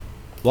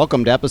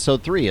Welcome to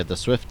episode 3 of the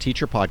Swift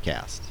Teacher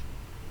Podcast.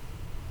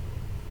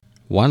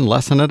 One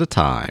lesson at a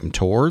time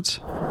towards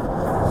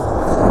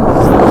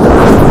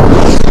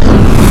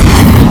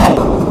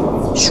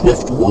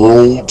Swift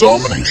World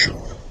Domination.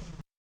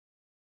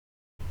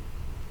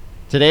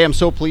 Today I'm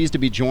so pleased to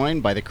be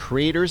joined by the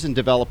creators and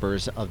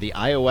developers of the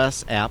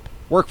iOS app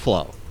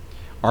Workflow,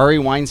 Ari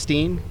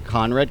Weinstein,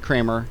 Conrad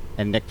Kramer,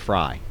 and Nick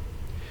Fry.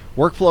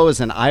 Workflow is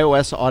an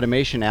iOS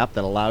automation app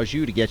that allows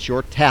you to get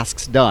your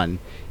tasks done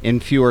in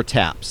fewer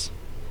taps.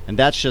 And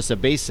that's just a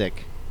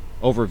basic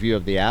overview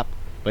of the app,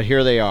 but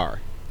here they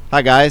are.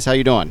 Hi guys, how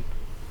you doing?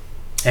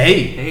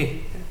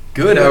 Hey.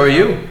 Good, how are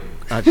you?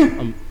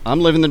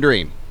 I'm living the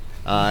dream.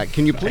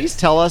 Can you please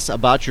tell us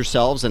about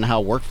yourselves and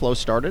how Workflow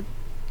started?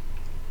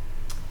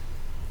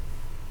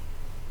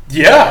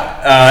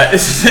 Yeah,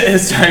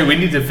 sorry, we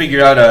need to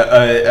figure out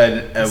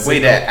a way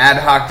to ad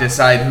hoc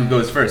decide who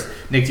goes first.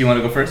 Nick, do you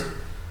want to go first?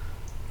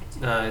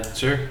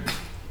 Sure.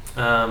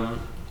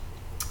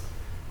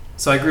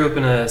 So I grew up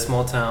in a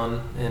small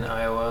town in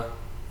Iowa,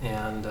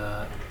 and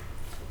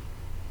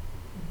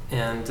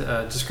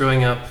just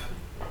growing up,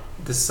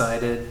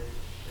 decided,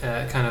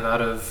 kind of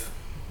out of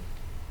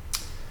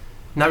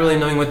not really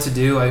knowing what to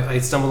do, I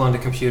stumbled onto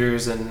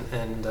computers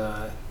and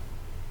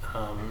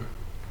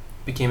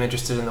became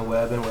interested in the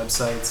web and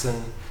websites,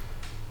 and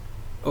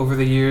over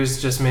the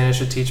years just managed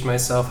to teach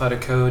myself how to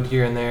code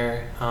here and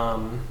there.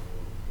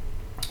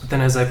 But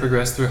then as I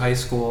progressed through high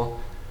school,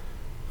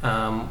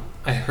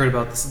 I heard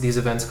about these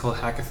events called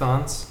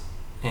hackathons,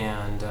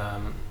 and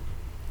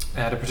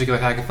at a particular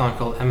hackathon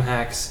called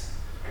MHacks,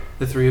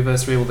 the three of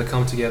us were able to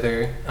come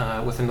together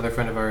with another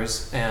friend of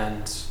ours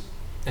and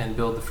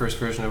build the first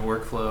version of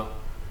Workflow.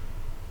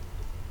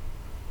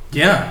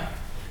 Yeah.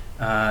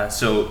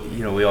 So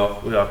we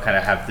all kind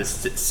of have this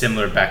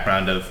similar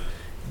background of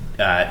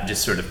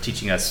just sort of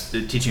teaching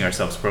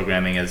ourselves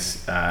programming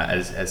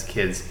as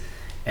kids.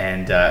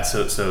 And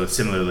so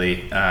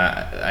similarly,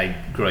 I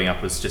growing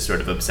up was just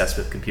sort of obsessed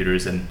with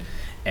computers and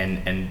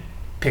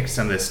picked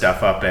some of this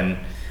stuff up and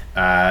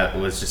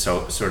was just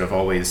sort of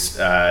always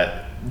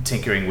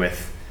tinkering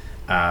with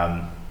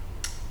apps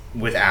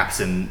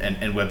and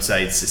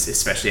websites,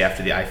 especially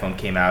after the iPhone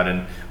came out.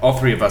 And all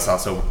three of us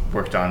also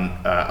worked on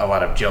a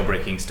lot of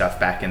jailbreaking stuff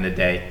back in the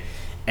day.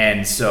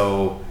 And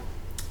so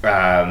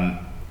a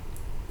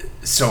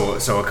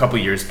couple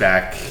years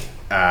back,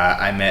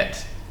 I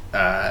met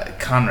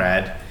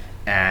Conrad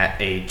at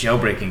a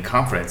jailbreaking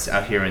conference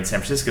out here in San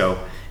Francisco,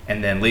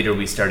 and then later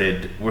we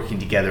started working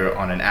together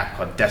on an app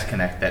called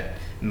Disconnect that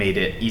made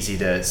it easy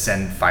to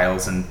send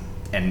files and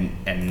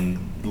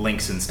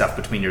links and stuff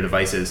between your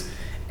devices.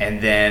 And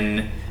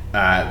then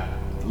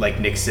like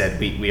Nick said,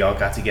 we all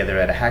got together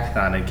at a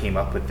hackathon and came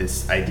up with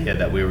this idea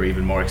that we were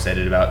even more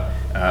excited about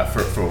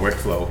for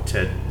Workflow,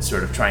 to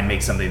sort of try and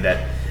make something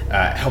that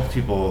helped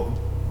people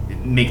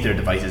make their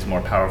devices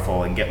more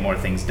powerful and get more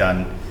things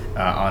done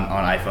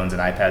on iPhones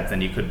and iPads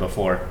than you could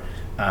before,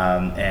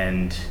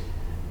 and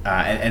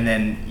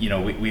then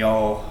we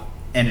all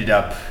ended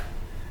up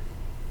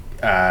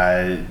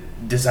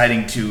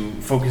deciding to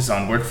focus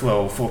on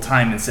Workflow full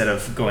time instead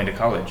of going to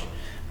college,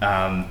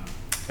 and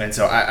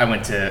so I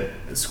went to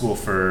school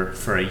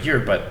for a year,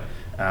 but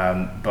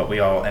we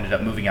all ended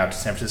up moving out to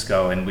San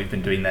Francisco, and we've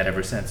been doing that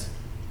ever since.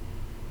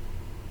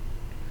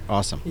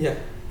 Awesome. Yeah,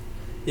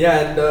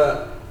 and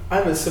I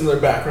have a similar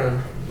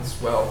background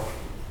as well.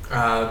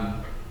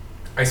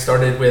 I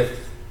started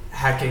with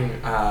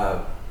hacking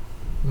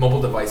mobile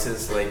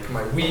devices like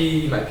my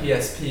Wii, my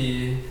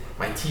PSP,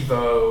 my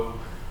TiVo,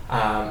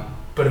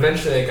 but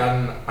eventually I got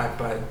an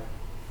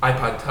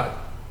iPod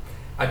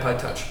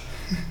Touch.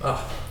 Ugh,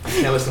 I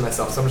can't listen to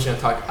myself, so I'm just gonna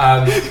talk.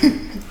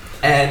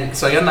 And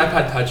so I got an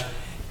iPod Touch,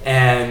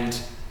 and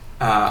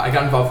I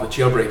got involved with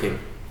jailbreaking,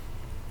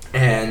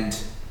 and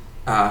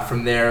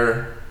from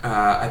there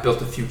I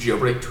built a few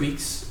jailbreak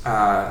tweaks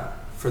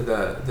for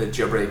the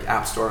jailbreak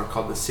app store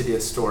called the Cydia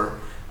store,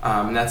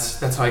 and that's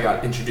how I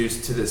got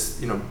introduced to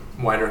this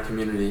wider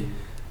community.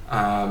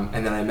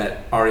 And then I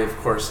met Ari, of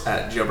course,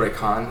 at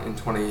JailbreakCon in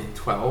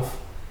 2012,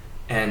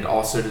 and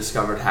also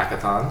discovered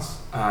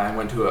hackathons. I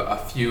went to a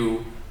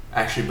few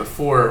actually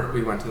before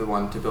we went to the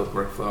one to build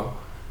Workflow.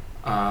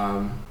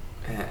 And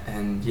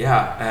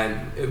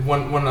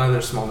one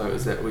other small note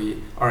is that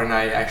Ari and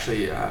I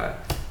actually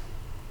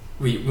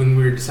when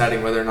we were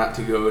deciding whether or not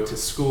to go to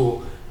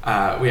school,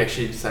 we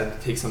actually decided to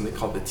take something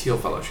called the Teal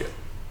Fellowship,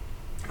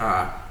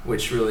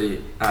 which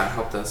really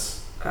helped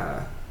us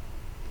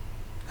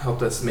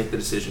make the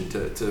decision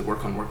to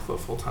work on Workflow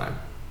full time.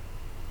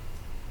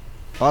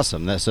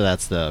 Awesome. So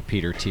that's the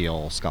Peter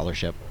Thiel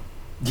Scholarship.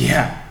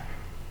 Yeah.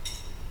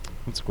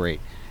 That's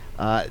great.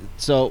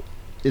 So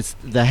it's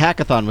the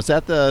hackathon. Was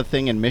that the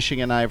thing in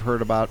Michigan I've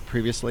heard about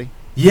previously?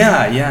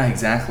 Yeah,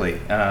 exactly.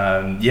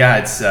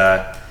 It's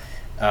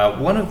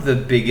one of the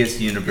biggest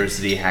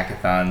university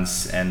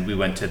hackathons, and we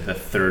went to the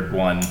third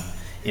one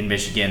in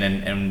Michigan,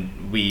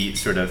 and we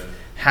sort of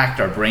hacked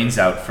our brains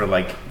out for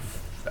like,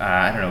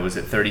 I don't know, was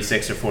it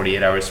 36 or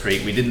 48 hours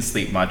straight? We didn't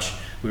sleep much,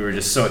 we were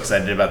just so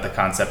excited about the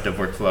concept of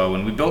workflow,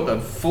 and we built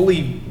a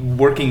fully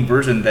working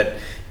version that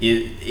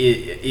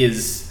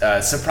is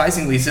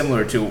surprisingly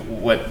similar to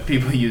what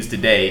people use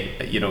today,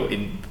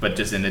 but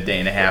just in a day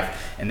and a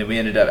half. And then we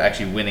ended up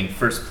actually winning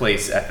first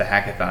place at the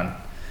hackathon,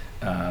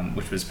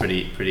 which was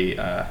pretty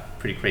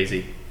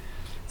crazy.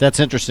 That's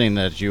interesting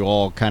that you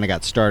all kind of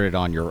got started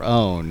on your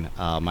own.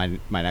 My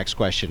next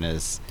question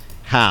is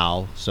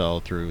how? So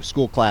through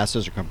school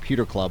classes or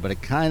computer club, but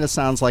it kind of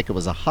sounds like it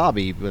was a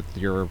hobby with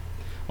your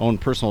own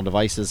personal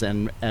devices.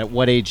 And at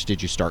what age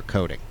did you start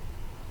coding?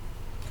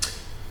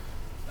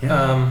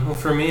 Well,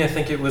 for me, I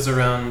think it was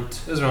around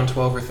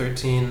 12 or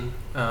 13.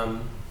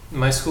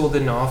 My school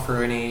didn't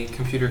offer any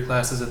computer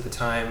classes at the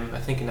time. I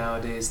think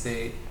nowadays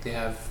they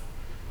have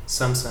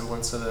some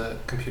semblance of a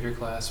computer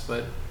class,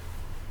 but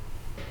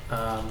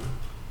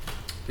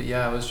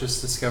yeah, I was just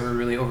discovered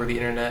really over the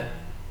internet,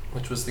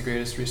 which was the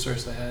greatest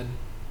resource I had.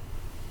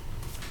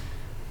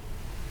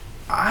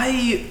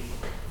 I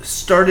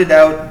started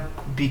out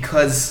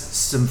because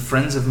some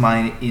friends of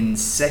mine in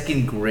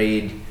second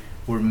grade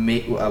were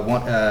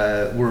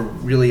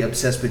really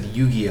obsessed with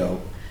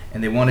Yu-Gi-Oh,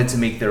 and they wanted to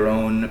make their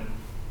own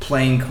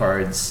playing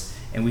cards,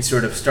 and we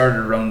sort of started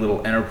our own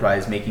little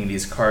enterprise making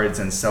these cards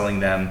and selling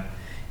them.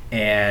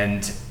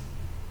 And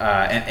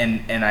I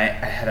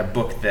had a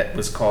book that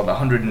was called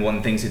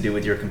 101 Things to Do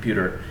with Your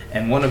Computer,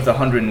 and one of the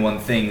 101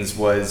 things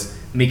was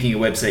making a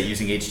website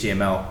using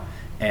HTML,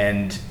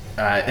 and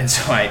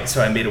so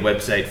I made a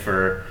website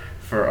for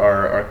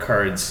our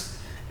cards,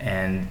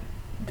 and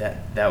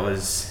that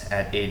was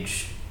at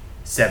age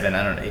 7.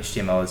 I don't know.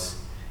 HTML is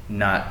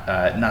not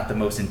the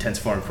most intense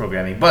form of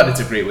programming, but it's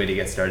a great way to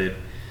get started.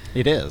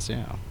 It is,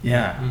 yeah.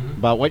 Yeah. Mm-hmm.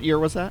 About what year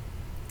was that?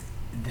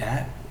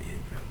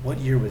 What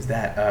year was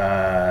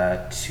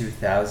that?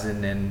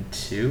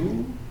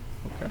 2002?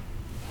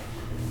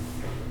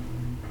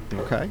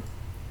 Okay.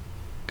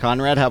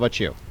 Conrad, how about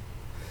you?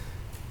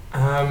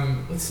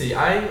 Let's see.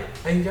 I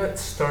got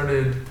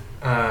started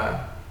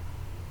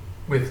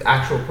with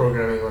actual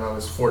programming when I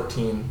was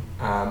 14.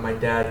 My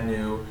dad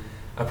knew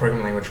a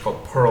programming language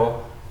called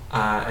Perl,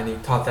 and he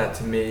taught that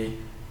to me,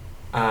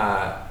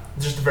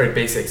 just the very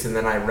basics, and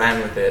then I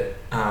ran with it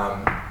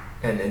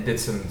and did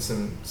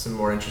some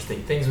more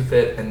interesting things with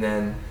it. And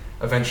then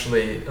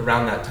eventually,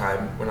 around that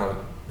time,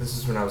 this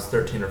is when I was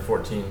 13 or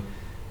 14,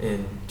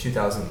 in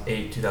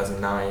 2008,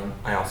 2009,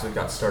 I also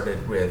got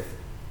started with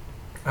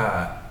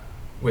iOS.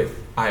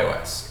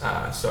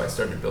 So I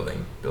started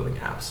building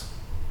apps.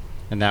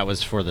 And that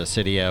was for the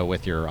Cydia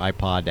with your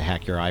iPod to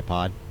hack your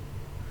iPod?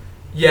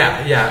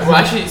 Yeah. Well,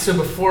 actually, so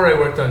before I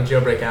worked on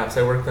jailbreak apps,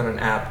 I worked on an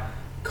app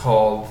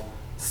called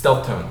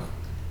Stealth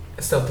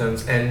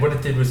Tones, and what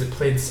it did was it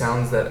played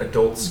sounds that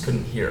adults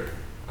couldn't hear,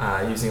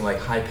 using like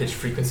high-pitched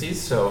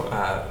frequencies, so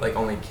like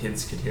only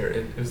kids could hear it.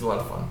 It was a lot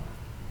of fun.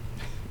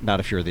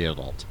 Not if you're the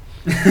adult.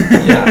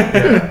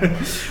 Yeah.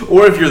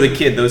 Or if you're the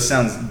kid, those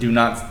sounds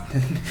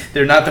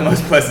they're not the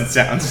most pleasant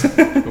sounds.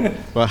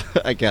 Well,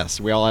 I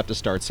guess we all have to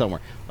start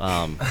somewhere.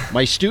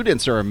 My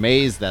students are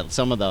amazed that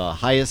some of the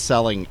highest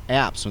selling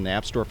apps when the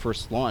App Store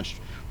first launched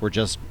were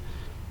just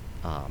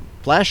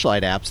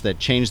flashlight apps that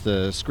changed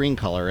the screen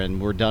color and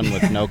were done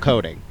with no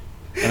coding.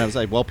 And I was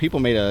like, well, people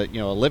made a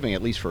living,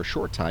 at least for a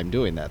short time,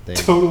 doing that thing.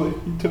 Totally.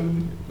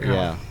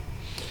 Yeah.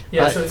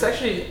 Yeah. So it's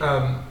actually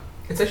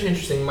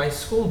interesting. My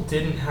school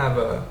didn't have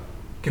a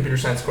computer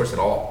science course at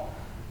all,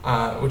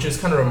 which is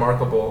kind of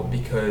remarkable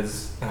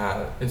because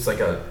it was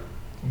like a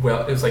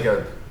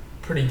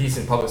pretty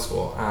decent public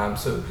school.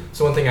 So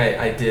one thing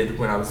I did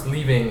when I was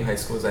leaving high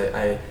school is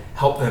I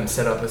helped them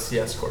set up a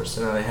CS course,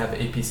 and they have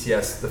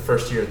APCS the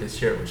first year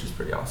this year, which is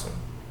pretty awesome.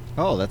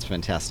 Oh, that's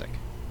fantastic.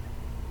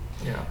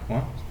 Yeah.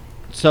 Well,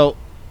 So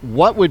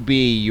what would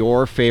be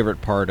your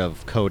favorite part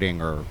of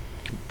coding or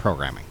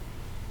programming?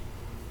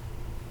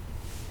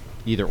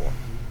 Either or.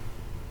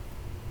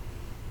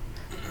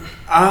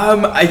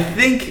 I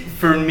think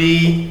for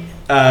me,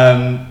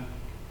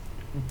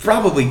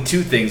 probably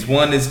two things.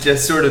 One is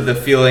just sort of the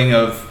feeling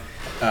of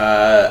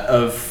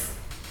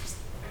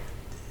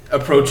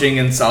approaching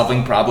and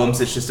solving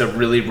problems. It's just a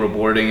really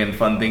rewarding and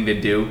fun thing to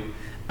do.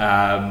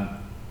 And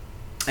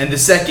the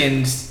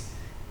second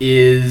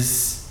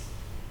is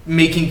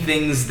making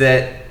things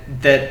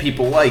that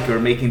people like,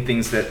 or making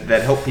things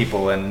that help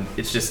people. And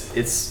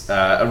it's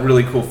a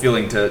really cool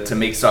feeling to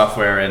make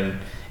software and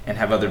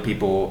have other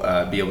people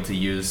be able to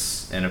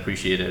use and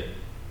appreciate it.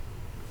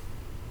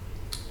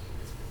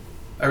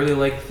 I really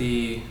like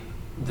the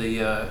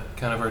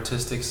kind of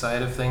artistic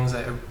side of things.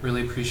 I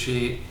really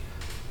appreciate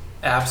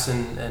apps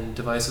and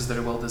devices that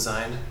are well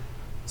designed.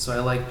 So I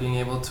like being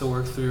able to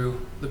work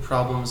through the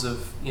problems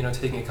of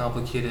taking a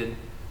complicated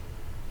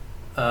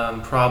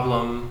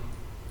problem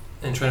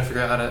and trying to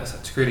figure out how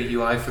to create a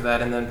UI for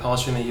that, and then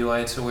polishing the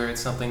UI to where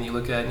it's something you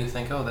look at and you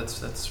think, oh,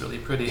 that's really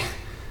pretty,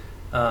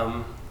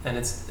 and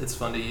it's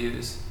fun to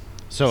use.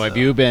 So have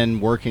you been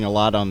working a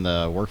lot on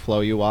the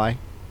workflow UI?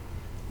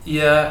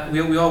 Yeah,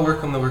 we all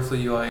work on the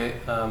workflow UI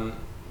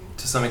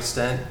to some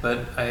extent,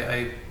 but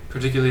I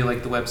particularly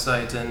like the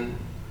website, and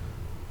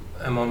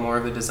am on more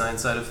of the design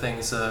side of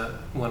things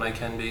when I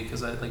can be,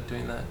 because I like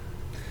doing that.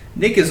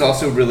 Nick is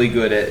also really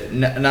good at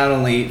not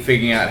only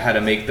figuring out how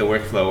to make the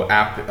workflow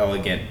app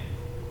elegant,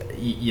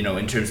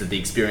 in terms of the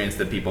experience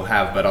that people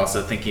have, but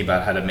also thinking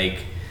about how to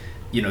make,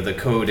 the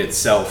code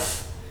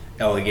itself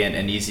elegant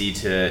and easy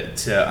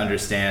to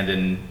understand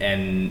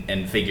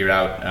and figure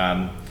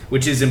out,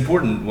 which is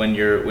important when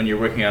you're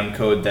working on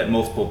code that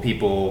multiple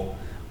people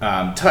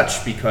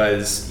touch,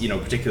 because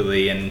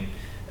particularly in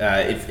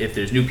if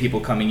there's new people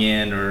coming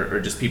in,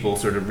 or just people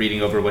sort of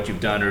reading over what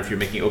you've done, or if you're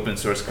making open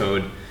source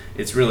code,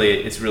 it's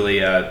really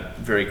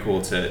very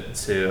cool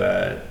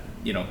to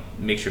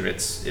make sure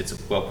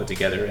it's well put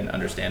together and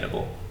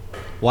understandable.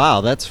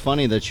 Wow, that's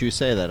funny that you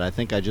say that. I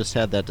think I just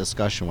had that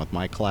discussion with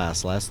my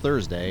class last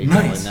Thursday,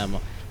 Nice. telling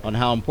them on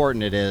how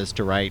important it is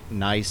to write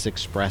nice,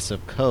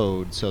 expressive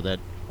code, so that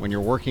when you're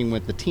working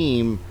with the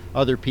team,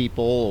 other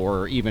people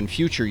or even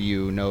future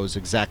you knows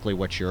exactly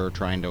what you're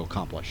trying to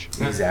accomplish.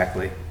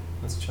 Exactly.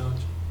 That's a challenge.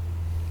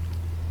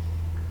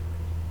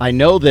 I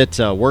know that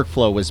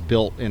Workflow was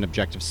built in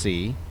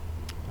Objective-C.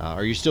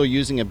 Are you still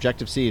using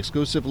Objective-C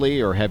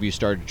exclusively, or have you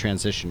started to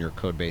transition your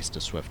code base to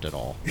Swift at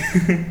all?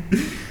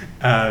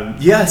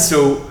 Yeah,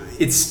 so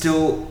it's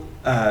still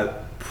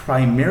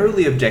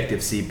primarily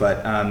Objective-C,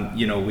 but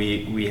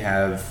we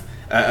have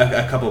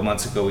a couple of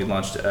months ago we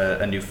launched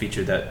a new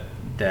feature that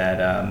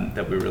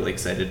we're really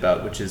excited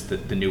about, which is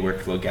the new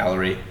workflow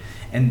gallery.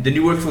 And the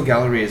new workflow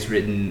gallery is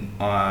written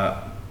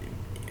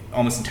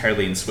almost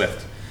entirely in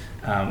Swift,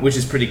 which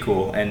is pretty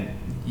cool. And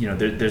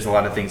there's a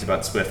lot of things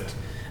about Swift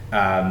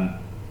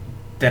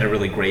that are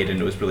really great,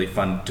 and it was really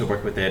fun to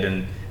work with it.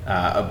 And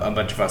a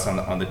bunch of us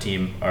on the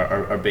team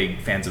are big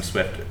fans of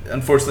Swift.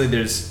 Unfortunately,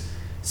 there's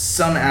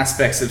some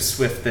aspects of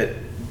Swift that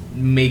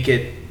make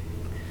it.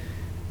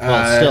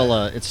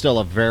 Well, it's still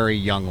a very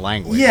young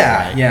language.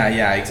 Yeah, right?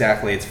 yeah,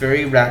 exactly. It's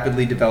very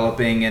rapidly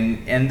developing,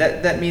 and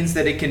that means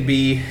that it can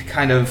be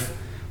kind of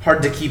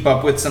hard to keep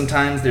up with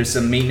sometimes. There's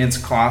some maintenance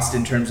cost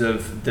in terms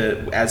of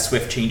as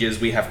Swift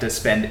changes, we have to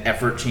spend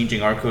effort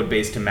changing our code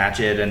base to match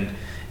it, and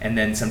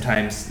then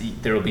sometimes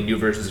there will be new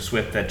versions of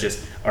Swift that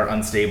just are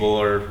unstable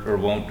or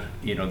won't,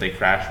 they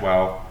crash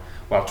while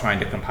trying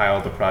to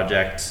compile the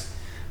project,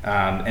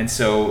 and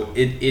so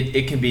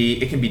it can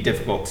be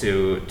difficult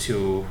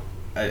to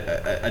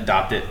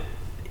adopt it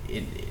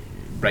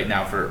right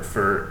now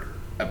for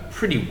a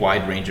pretty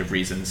wide range of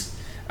reasons,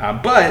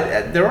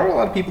 but there are a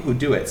lot of people who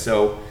do it.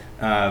 So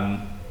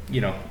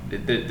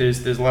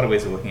there's a lot of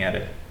ways of looking at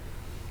it.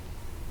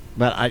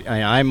 But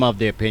I'm of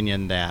the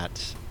opinion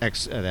that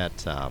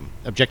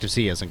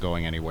Objective-C isn't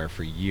going anywhere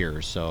for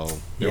years, so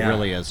there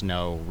really is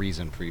no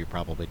reason for you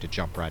probably to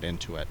jump right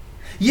into it.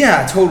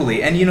 Yeah,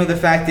 totally. And the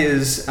fact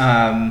is,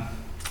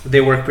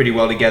 they work pretty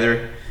well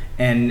together,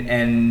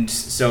 and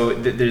so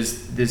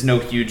there's no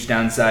huge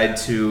downside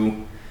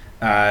to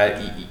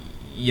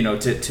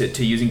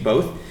to using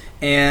both.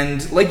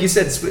 And like you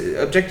said,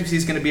 Objective-C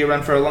is going to be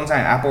around for a long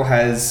time. Apple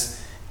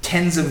has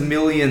tens of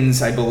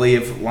millions, I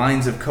believe,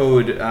 lines of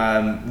code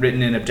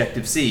written in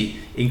Objective-C,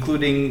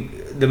 including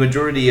the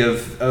majority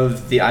of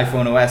the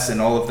iPhone OS and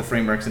all of the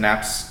frameworks and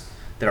apps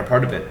that are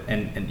part of it,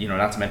 and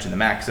not to mention the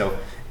Mac. So,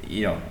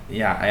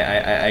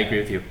 I agree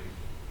with you.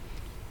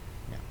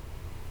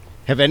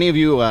 Have any of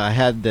you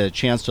had the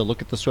chance to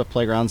look at the Swift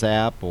Playgrounds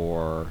app,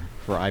 or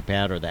for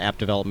iPad, or the app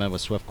development with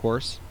Swift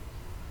course?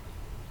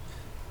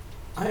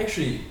 I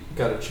actually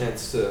got a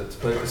chance to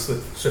play with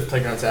the Swift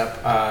Playgrounds app.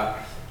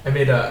 I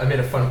made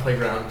a fun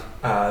playground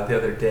the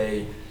other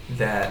day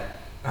that,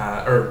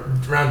 or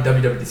around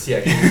WWDC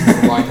actually, this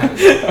was a long time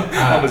ago.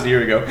 Almost a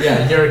year ago.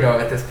 Yeah, a year ago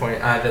at this point,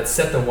 that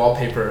set the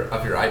wallpaper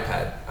of your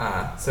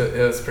iPad. So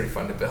it was pretty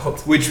fun to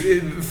build. Which,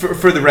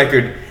 for the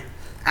record,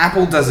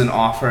 Apple doesn't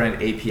offer an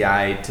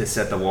API to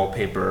set the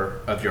wallpaper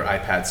of your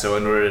iPad. So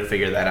in order to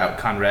figure that out,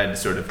 Conrad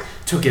sort of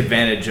took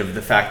advantage of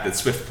the fact that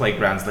Swift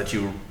Playgrounds let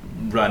you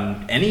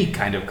run any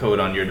kind of code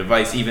on your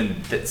device,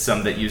 even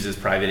some that uses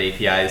private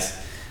APIs.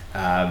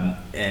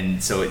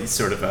 And so it's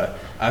sort of a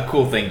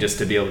cool thing just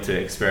to be able to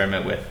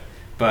experiment with.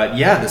 But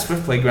yeah, the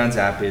Swift Playgrounds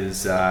app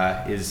is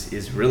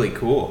really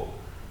cool.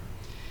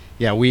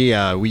 Yeah,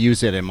 we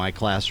use it in my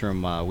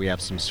classroom. We have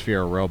some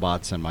Sphere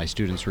robots, and my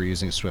students were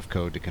using Swift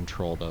code to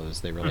control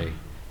those. They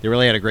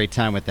really had a great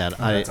time with that.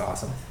 Oh, that's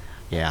awesome.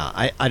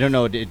 Yeah, I don't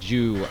know. Did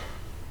you?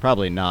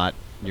 Probably not.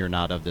 You're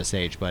not of this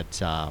age, but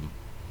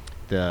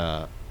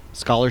the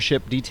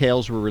scholarship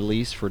details were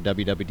released for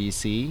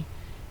WWDC.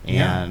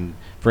 And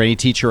for any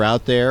teacher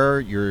out there,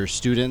 your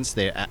students,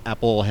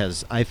 Apple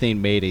has, I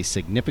think, made a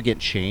significant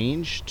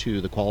change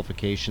to the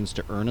qualifications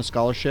to earn a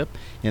scholarship,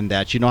 in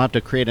that you don't have to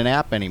create an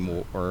app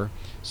anymore.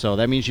 So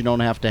that means you don't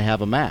have to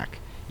have a Mac.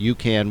 You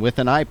can, with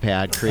an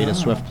iPad, create a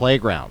Swift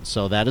Playground.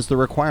 So that is the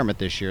requirement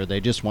this year. They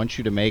just want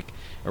you to make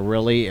a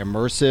really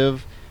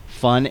immersive,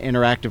 fun,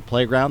 interactive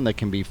playground that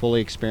can be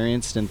fully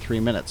experienced in 3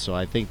 minutes. So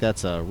I think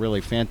that's a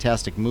really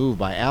fantastic move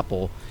by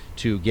Apple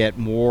to get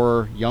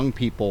more young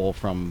people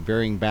from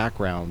varying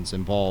backgrounds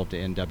involved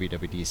in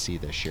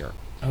WWDC this year.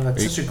 Oh,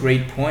 that's such a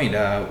great point.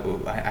 I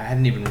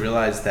hadn't even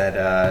realized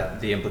that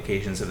the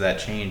implications of that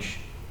change.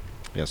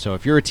 Yeah, so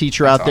if you're a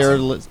teacher That's out there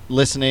awesome.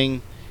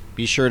 listening,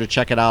 be sure to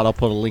check it out. I'll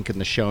put a link in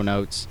the show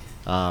notes.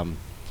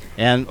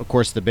 And, of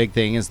course, the big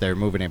thing is they're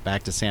moving it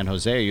back to San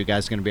Jose. Are you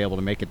guys going to be able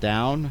to make it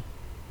down?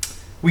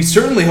 We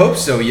certainly hope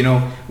so. You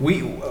know,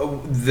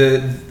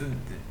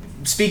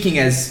 speaking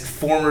as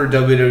former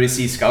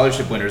WWDC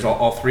Scholarship winners,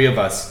 all three of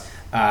us,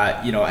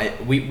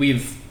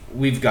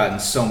 we've gotten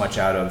so much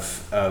out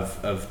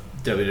of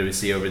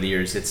WWDC over the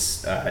years.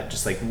 It's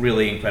just like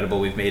really incredible.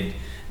 We've made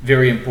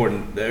very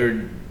important,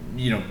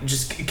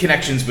 just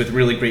connections with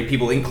really great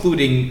people,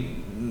 including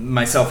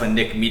myself and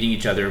Nick meeting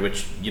each other,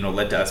 which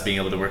led to us being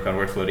able to work on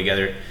workflow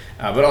together.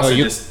 But also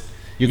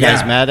you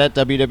guys met at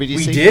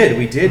WWDC?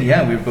 We did.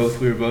 Yeah, we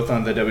were both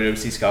on the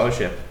WWDC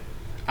Scholarship.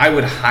 I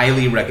would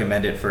highly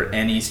recommend it for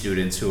any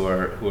students who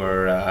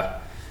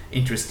are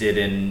interested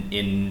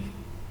in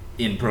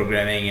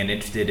programming and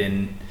interested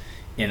in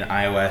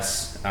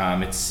iOS.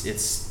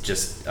 It's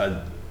just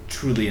a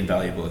truly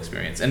invaluable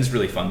experience, and it's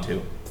really fun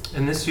too.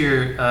 And this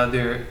year,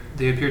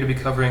 they appear to be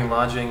covering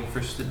lodging for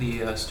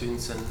the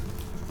students and,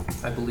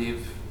 I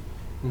believe,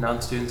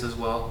 non-students as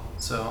well.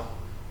 So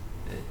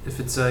if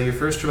it's your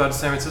first trip out to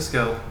San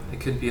Francisco,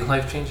 it could be a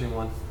life-changing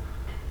one.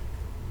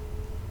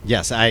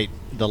 Yes,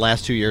 the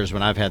last 2 years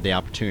when I've had the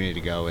opportunity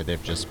to go,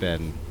 they've just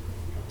been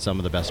some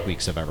of the best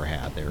weeks I've ever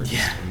had.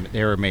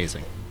 They were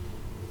amazing.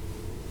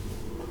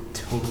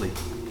 Totally.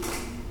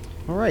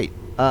 All right.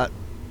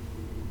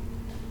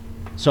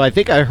 So I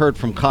think I heard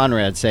from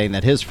Conrad saying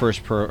that his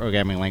first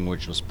programming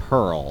language was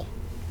Perl.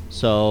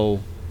 So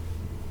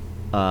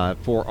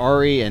for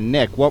Ari and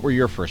Nick, what were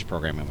your first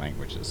programming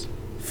languages?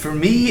 For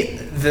me,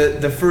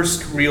 the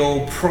first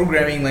real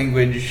programming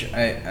language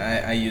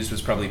I used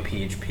was probably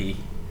PHP.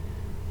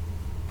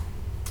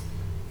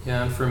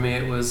 Yeah, and for me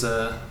it was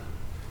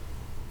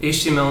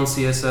HTML and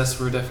CSS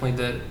were definitely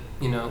the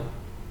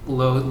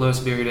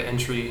lowest barrier to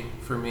entry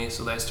for me.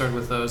 So I started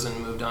with those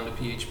and moved on to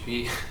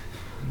PHP.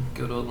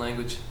 Good old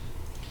language.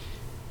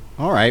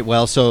 All right.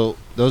 Well, so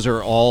those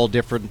are all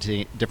different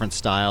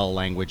style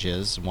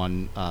languages.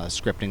 One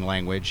scripting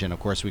language, and of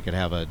course we could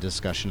have a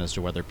discussion as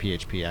to whether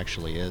PHP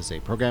actually is a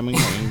programming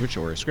language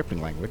or a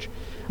scripting language.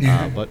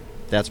 But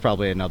that's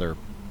probably another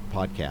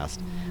podcast.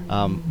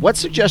 What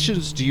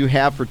suggestions do you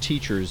have for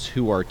teachers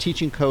who are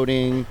teaching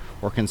coding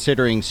or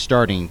considering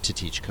starting to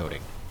teach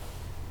coding?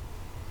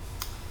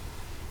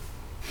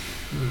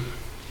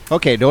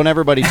 Okay, don't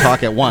everybody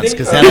talk at once,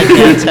 because then I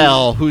can't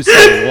tell who's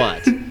saying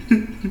what.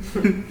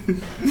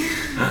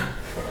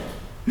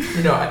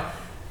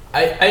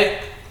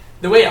 I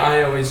the way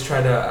I always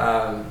try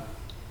to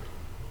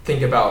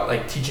think about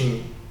like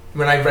teaching,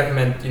 when I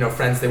recommend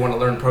friends they want to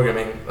learn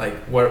programming, like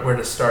where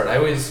to start, I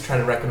always try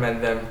to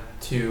recommend them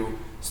to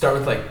start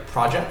with like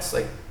projects,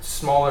 like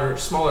smaller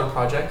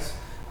projects,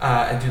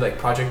 and do like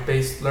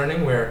project-based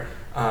learning where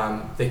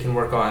they can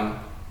work on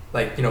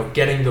like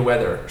getting the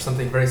weather or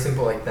something very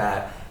simple like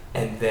that,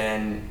 and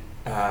then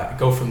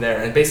go from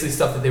there. And basically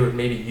stuff that they would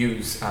maybe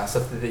use,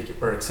 stuff that they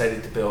are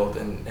excited to build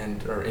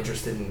and are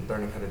interested in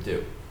learning how to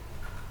do.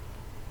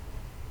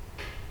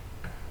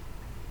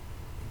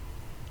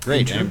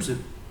 Great. In terms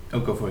of,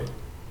 go for it.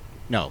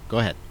 No, go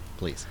ahead,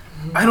 please.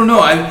 I don't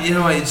know.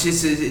 It's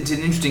an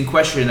interesting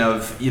question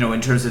of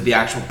in terms of the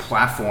actual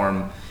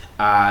platform.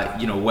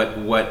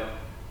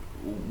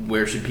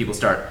 Where should people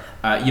start?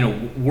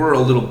 We're a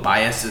little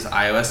biased as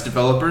iOS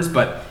developers,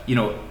 but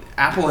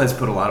Apple has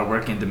put a lot of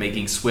work into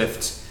making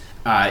Swift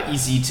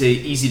easy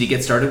to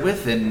get started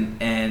with,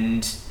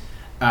 and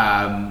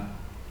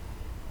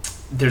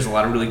there's a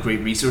lot of really great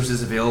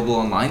resources available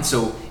online.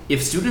 So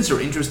if students are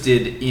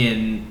interested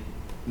in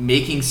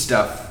making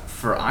stuff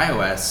for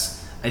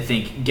iOS, I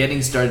think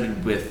getting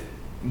started with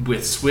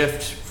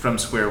Swift from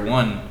square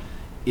one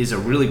is a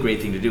really great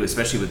thing to do,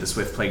 especially with the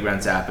Swift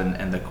Playgrounds app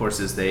and the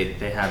courses they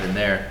have in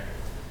there.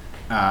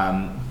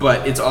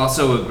 But it's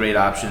also a great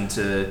option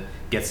to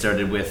get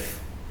started with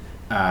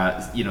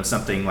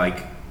something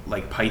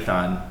like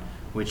Python,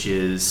 which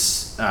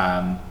is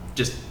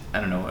just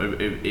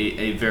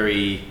a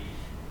very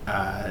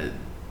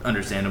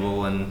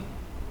understandable and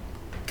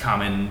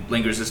common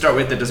language to start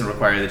with that doesn't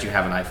require that you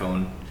have an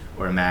iPhone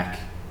or a Mac.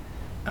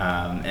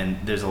 And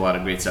there's a lot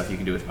of great stuff you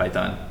can do with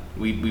Python.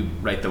 We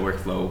write the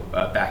workflow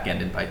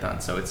backend in Python,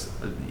 so it's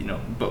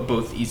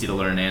both easy to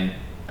learn and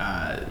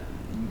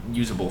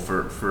usable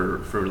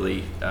for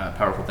really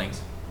powerful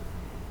things.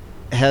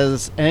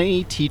 Has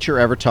any teacher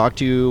ever talked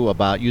to you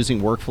about using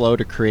workflow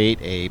to create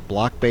a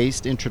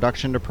block-based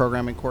introduction to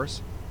programming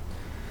course?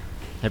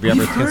 Have you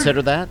ever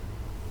considered that?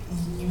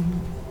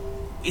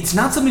 It's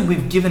not something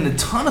we've given a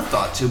ton of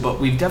thought to, but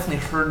we've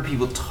definitely heard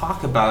people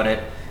talk about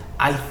it.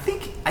 I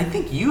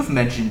think you've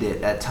mentioned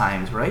it at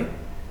times, right?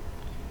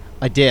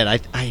 I did.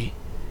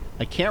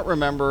 I can't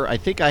remember. I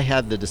think I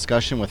had the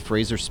discussion with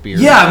Fraser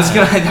Spears. Yeah, I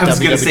was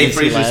gonna say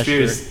Fraser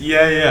Spears.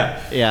 Year.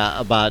 Yeah,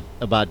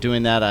 about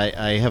doing that.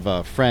 I have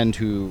a friend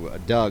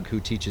Doug,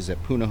 who teaches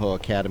at Punahou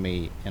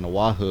Academy in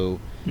Oahu.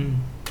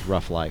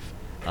 Rough life.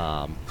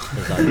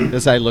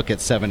 as I look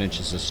at 7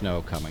 inches of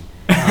snow coming.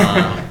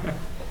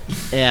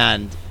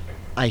 And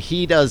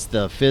he does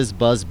the fizz,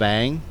 buzz,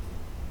 bang.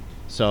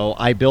 So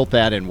I built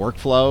that in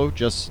workflow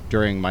just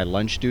during my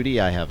lunch duty.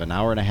 I have an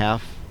hour and a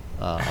half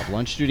of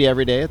lunch duty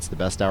every day. It's the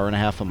best hour and a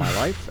half of my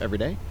life every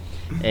day.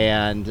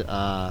 And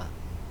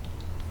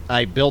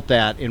I built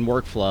that in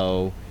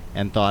workflow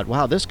and thought,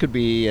 wow, this could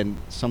be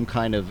some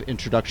kind of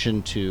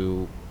introduction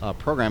to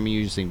programming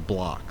using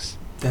blocks.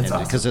 That's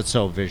awesome. Because it's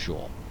so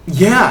visual.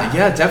 Yeah,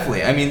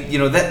 definitely. I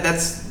mean,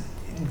 that's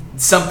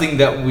something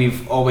that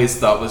we've always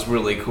thought was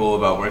really cool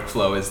about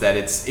workflow is that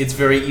it's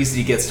very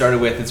easy to get started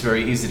with, it's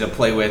very easy to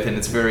play with, and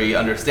it's very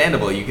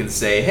understandable. You can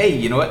say, hey,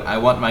 you know what, I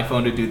want my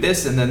phone to do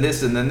this, and then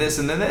this, and then this,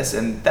 and then this,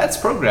 and that's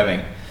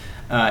programming.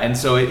 And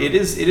so it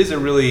is a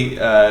really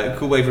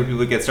cool way for people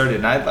to get started,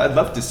 and I'd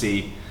love to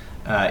see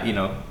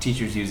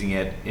teachers using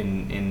it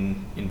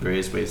in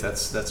various ways.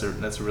 That's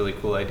a really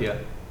cool idea.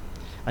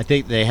 I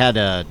think they had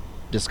a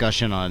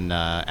discussion on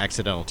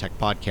Accidental Tech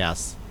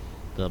Podcasts,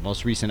 the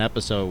most recent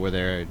episode where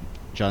they're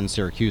John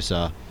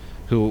Siracusa,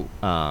 who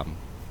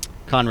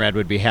Conrad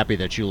would be happy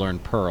that you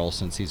learned Perl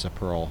since he's a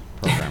Perl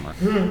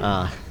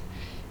programmer.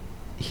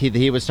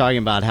 He was talking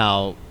about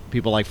how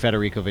people like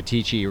Federico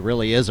Vitici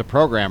really is a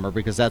programmer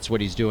because that's what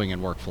he's doing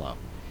in workflow.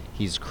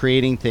 He's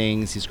creating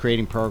things, he's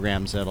creating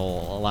programs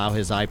that'll allow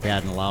his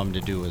iPad and allow him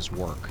to do his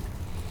work.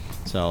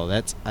 So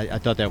I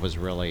thought that was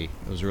really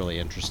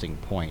interesting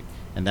point.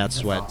 And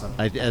that's what awesome.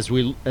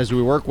 As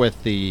we work with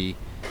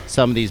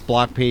some of these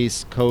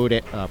block-based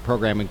code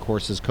programming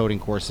courses, coding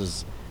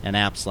courses, and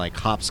apps like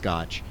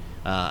Hopscotch,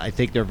 I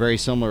think they're very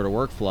similar to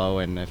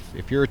workflow. And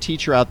if you're a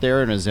teacher out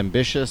there and is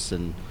ambitious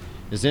and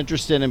is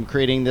interested in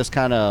creating this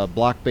kind of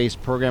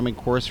block-based programming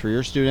course for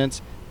your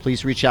students,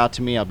 please reach out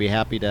to me. I'll be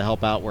happy to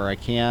help out where I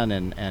can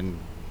and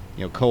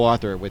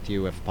co-author it with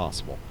you if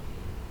possible.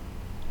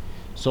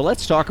 So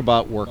let's talk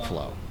about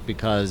workflow,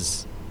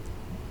 because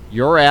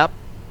your app,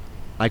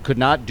 I could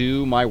not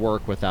do my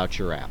work without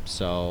your app.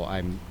 So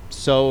I'm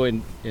so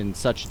in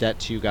such debt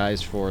to you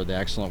guys for the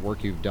excellent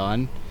work you've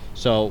done.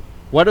 So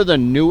what are the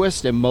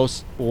newest and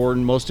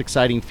most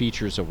exciting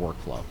features of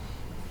workflow?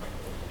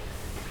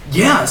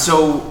 Yeah,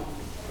 so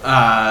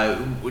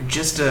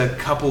just a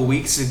couple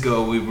weeks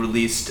ago, we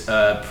released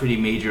a pretty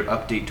major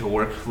update to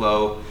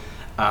workflow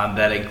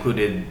that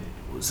included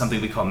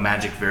something we call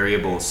magic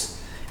variables.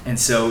 And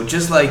so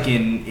just like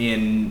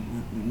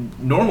in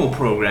normal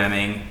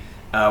programming,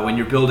 when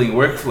you're building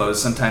workflows,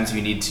 sometimes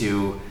you need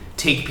to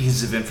take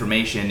pieces of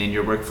information in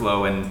your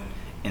workflow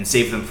and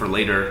save them for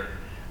later.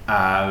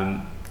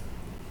 And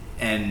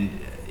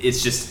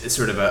it's just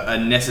sort of a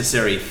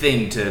necessary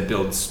thing to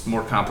build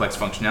more complex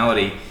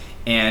functionality.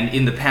 And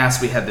in the past,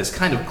 we had this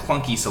kind of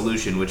clunky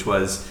solution, which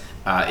was,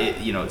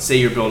 say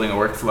you're building a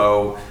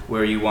workflow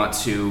where you want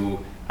to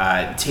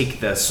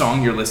take the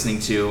song you're listening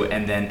to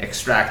and then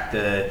extract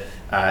the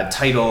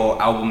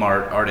title, album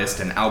artist,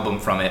 and album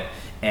from it,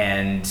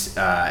 and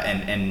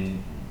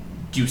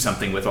do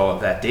something with all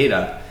of that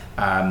data.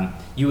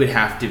 You would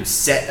have to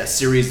set a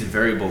series of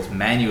variables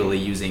manually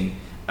using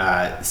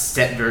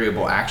set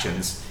variable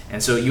actions.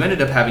 And so you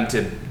ended up having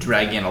to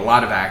drag in a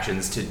lot of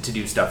actions to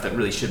do stuff that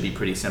really should be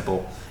pretty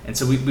simple. And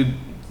so we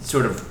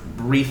sort of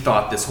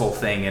rethought this whole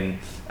thing and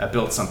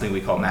built something we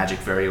call magic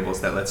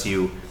variables that lets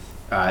you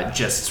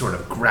just sort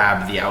of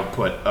grab the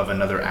output of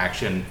another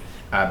action.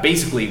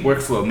 Basically,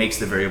 workflow makes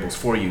the variables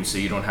for you, so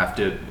you don't have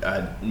to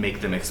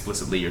make them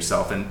explicitly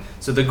yourself. And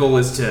so the goal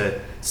is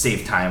to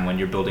save time when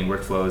you're building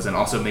workflows and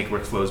also make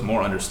workflows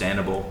more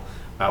understandable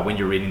when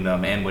you're reading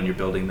them and when you're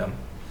building them.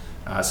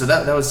 So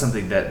that was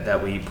something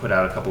that we put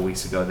out a couple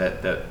weeks ago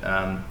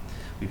that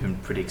we've been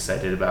pretty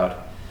excited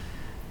about.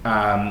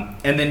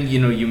 And then,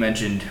 you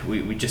mentioned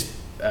we just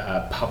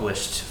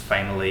published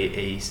finally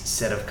a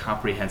set of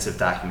comprehensive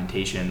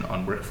documentation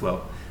on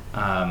workflow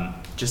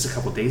just a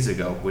couple days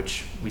ago,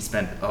 which we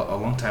spent a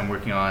long time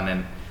working on,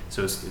 and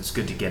so it's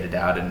good to get it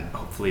out, and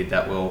hopefully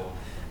that will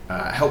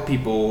help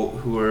people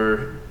who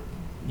are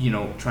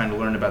trying to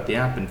learn about the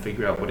app and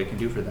figure out what it can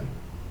do for them.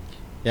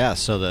 Yeah,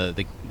 so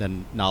the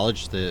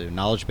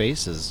knowledge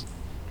base is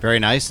very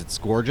nice. It's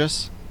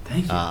gorgeous.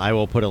 Thank you. I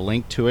will put a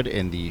link to it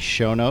in the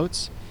show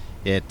notes.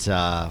 It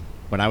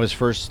when I was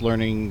first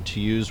learning to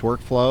use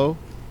workflow,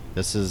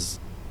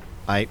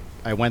 I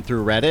went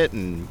through Reddit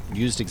and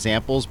used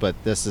examples, but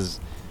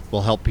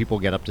will help people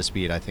get up to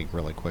speed, I think,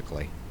 really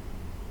quickly.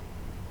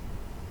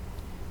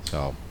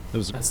 So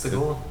That's the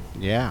goal.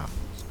 Yeah,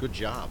 it's a good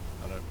job.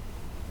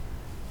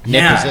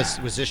 Yeah.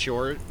 Nick, was this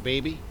your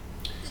baby?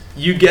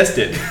 You guessed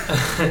it.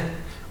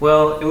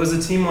 Well, it was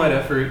a team-wide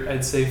effort,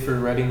 I'd say, for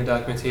writing the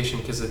documentation,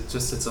 because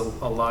it's a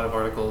lot of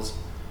articles.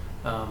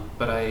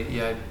 But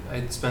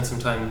I spent some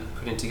time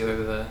putting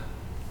together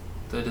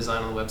the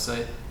design on the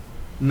website.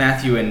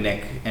 Matthew and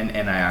Nick and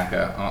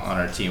Ayaka on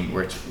our team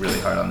worked really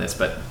hard on this,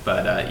 but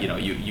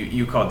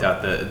you called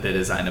out the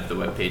design of the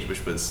webpage,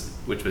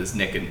 which was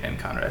Nick and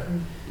Conrad.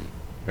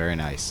 Very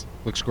nice.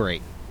 Looks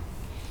great.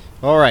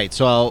 All right,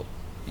 so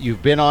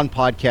you've been on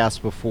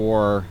podcasts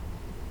before.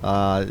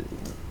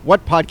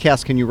 what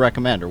podcast can you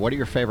recommend, or what are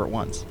your favorite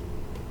ones?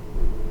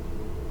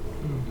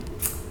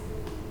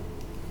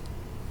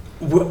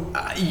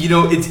 You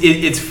know,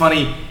 it's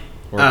funny.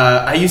 Or-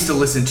 I used to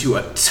listen to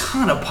a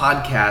ton of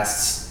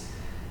podcasts,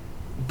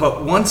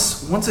 but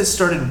once I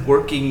started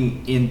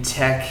working in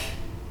tech,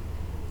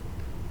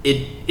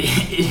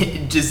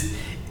 it just,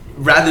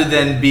 rather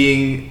than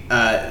being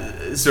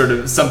sort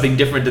of something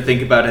different to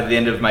think about at the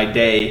end of my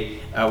day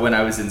when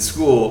I was in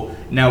school,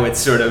 now it's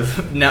sort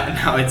of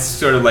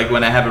like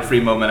when I have a free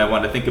moment, I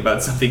want to think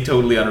about something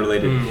totally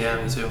unrelated.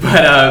 Yeah, me too.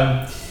 But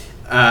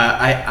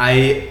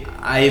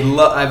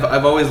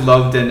I've always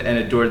loved and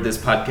adored this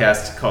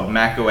podcast called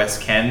macOS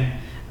Ken,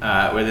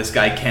 where this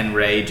guy Ken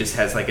Ray just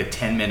has like a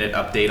 10-minute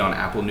update on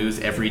Apple News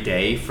every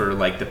day for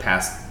like the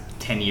past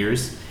 10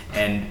 years,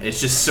 and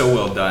it's just so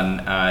well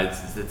done.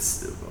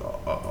 It's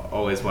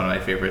always one of my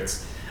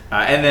favorites.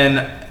 And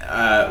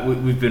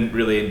then we've been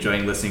really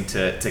enjoying listening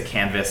to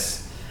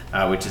Canvas,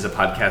 which is a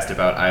podcast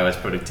about iOS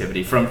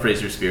productivity from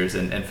Fraser Spears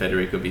and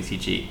Federico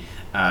Vitici,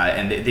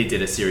 and they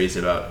did a series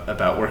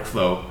about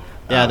workflow.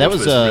 Yeah, that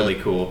which was really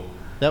cool.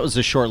 That was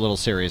a short little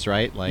series,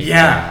 right? Like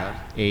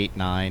 8,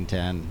 9,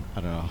 10,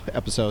 I don't know,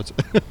 episodes.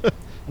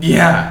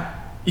 Yeah,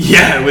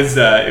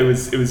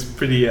 it was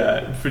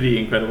pretty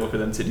incredible for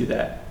them to do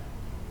that.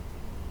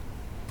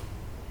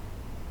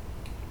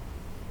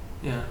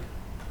 Yeah.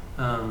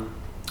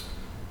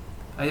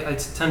 I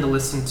tend to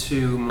listen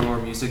to more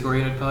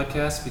music-oriented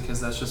podcasts because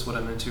that's just what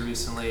I'm into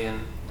recently,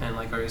 and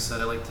like Ari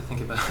said, I like to think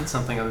about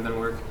something other than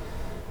work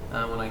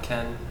when I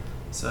can.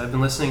 So I've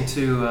been listening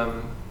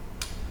to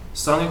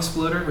Song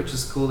Exploder, which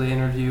is cool. They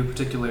interview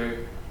particular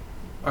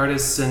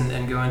artists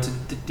and go into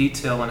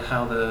detail on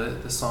how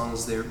the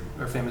songs they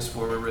are famous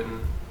for were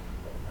written.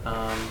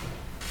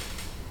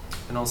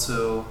 And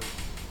also,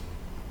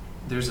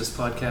 there's this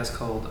podcast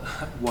called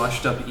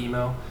Washed Up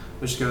Emo,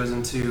 which goes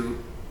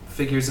into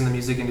figures in the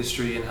music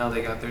industry and how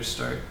they got their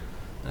start.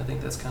 And I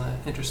think that's kind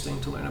of interesting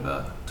to learn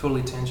about.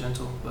 Totally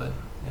tangential, but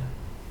yeah.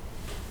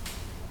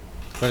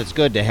 But it's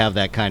good to have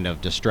that kind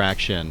of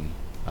distraction,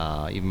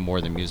 even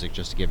more than music,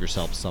 just to give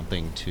yourself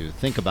something to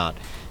think about.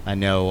 I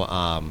know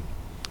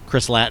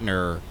Chris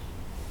Latner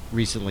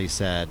recently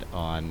said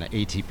on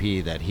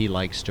ATP that he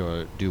likes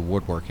to do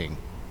woodworking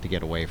to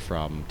get away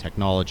from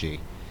technology.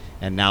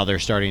 And now they're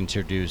starting to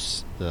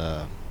introduce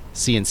the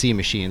CNC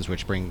machines,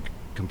 which bring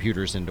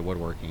computers into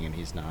woodworking, and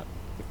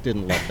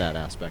didn't love that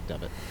aspect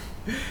of it.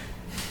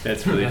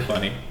 That's really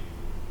funny.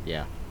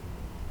 Yeah.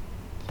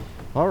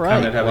 All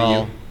right. Conrad, how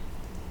about you?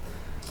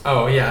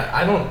 Oh yeah,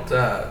 I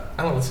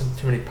don't listen to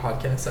too many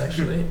podcasts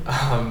actually.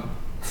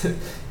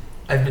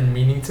 I've been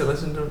meaning to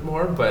listen to it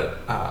more,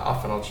 but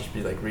often I'll just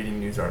be like reading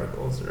news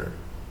articles or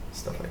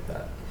stuff like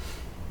that.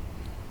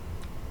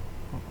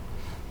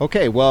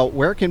 Okay, well,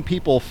 where can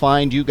people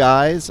find you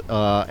guys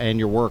and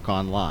your work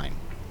online?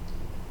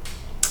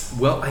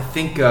 Well, I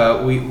think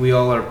we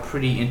all are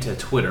pretty into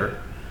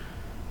Twitter.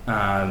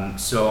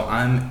 So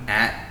I'm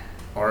at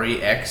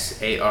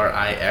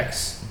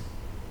REXARIX.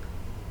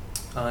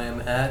 I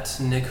am at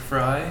Nick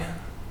Fry,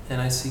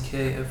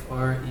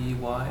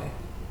 NICKFREY.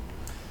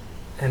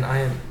 And I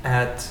am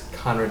at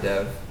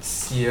Conradev,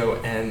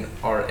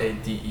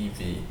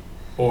 CONRADEV,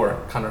 or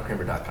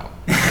ConradKramer.com.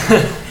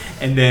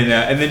 And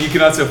then you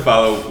can also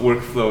follow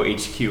Workflow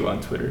HQ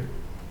on Twitter.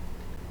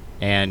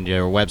 And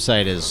your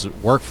website is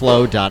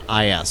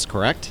workflow.is,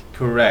 correct?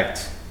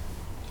 Correct.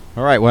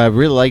 All right. Well, I'd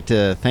really like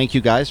to thank you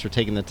guys for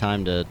taking the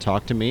time to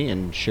talk to me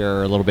and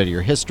share a little bit of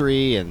your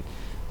history and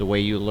the way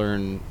you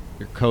learn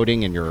your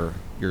coding and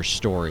your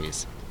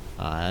stories.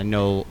 I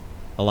know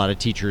a lot of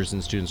teachers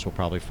and students will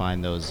probably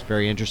find those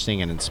very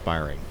interesting and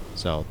inspiring.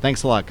 So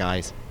thanks a lot,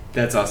 guys.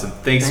 That's awesome.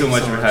 Thanks so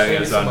much for having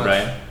us on,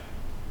 Brian.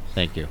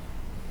 Thank you.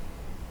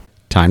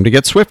 Time to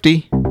get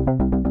Swifty.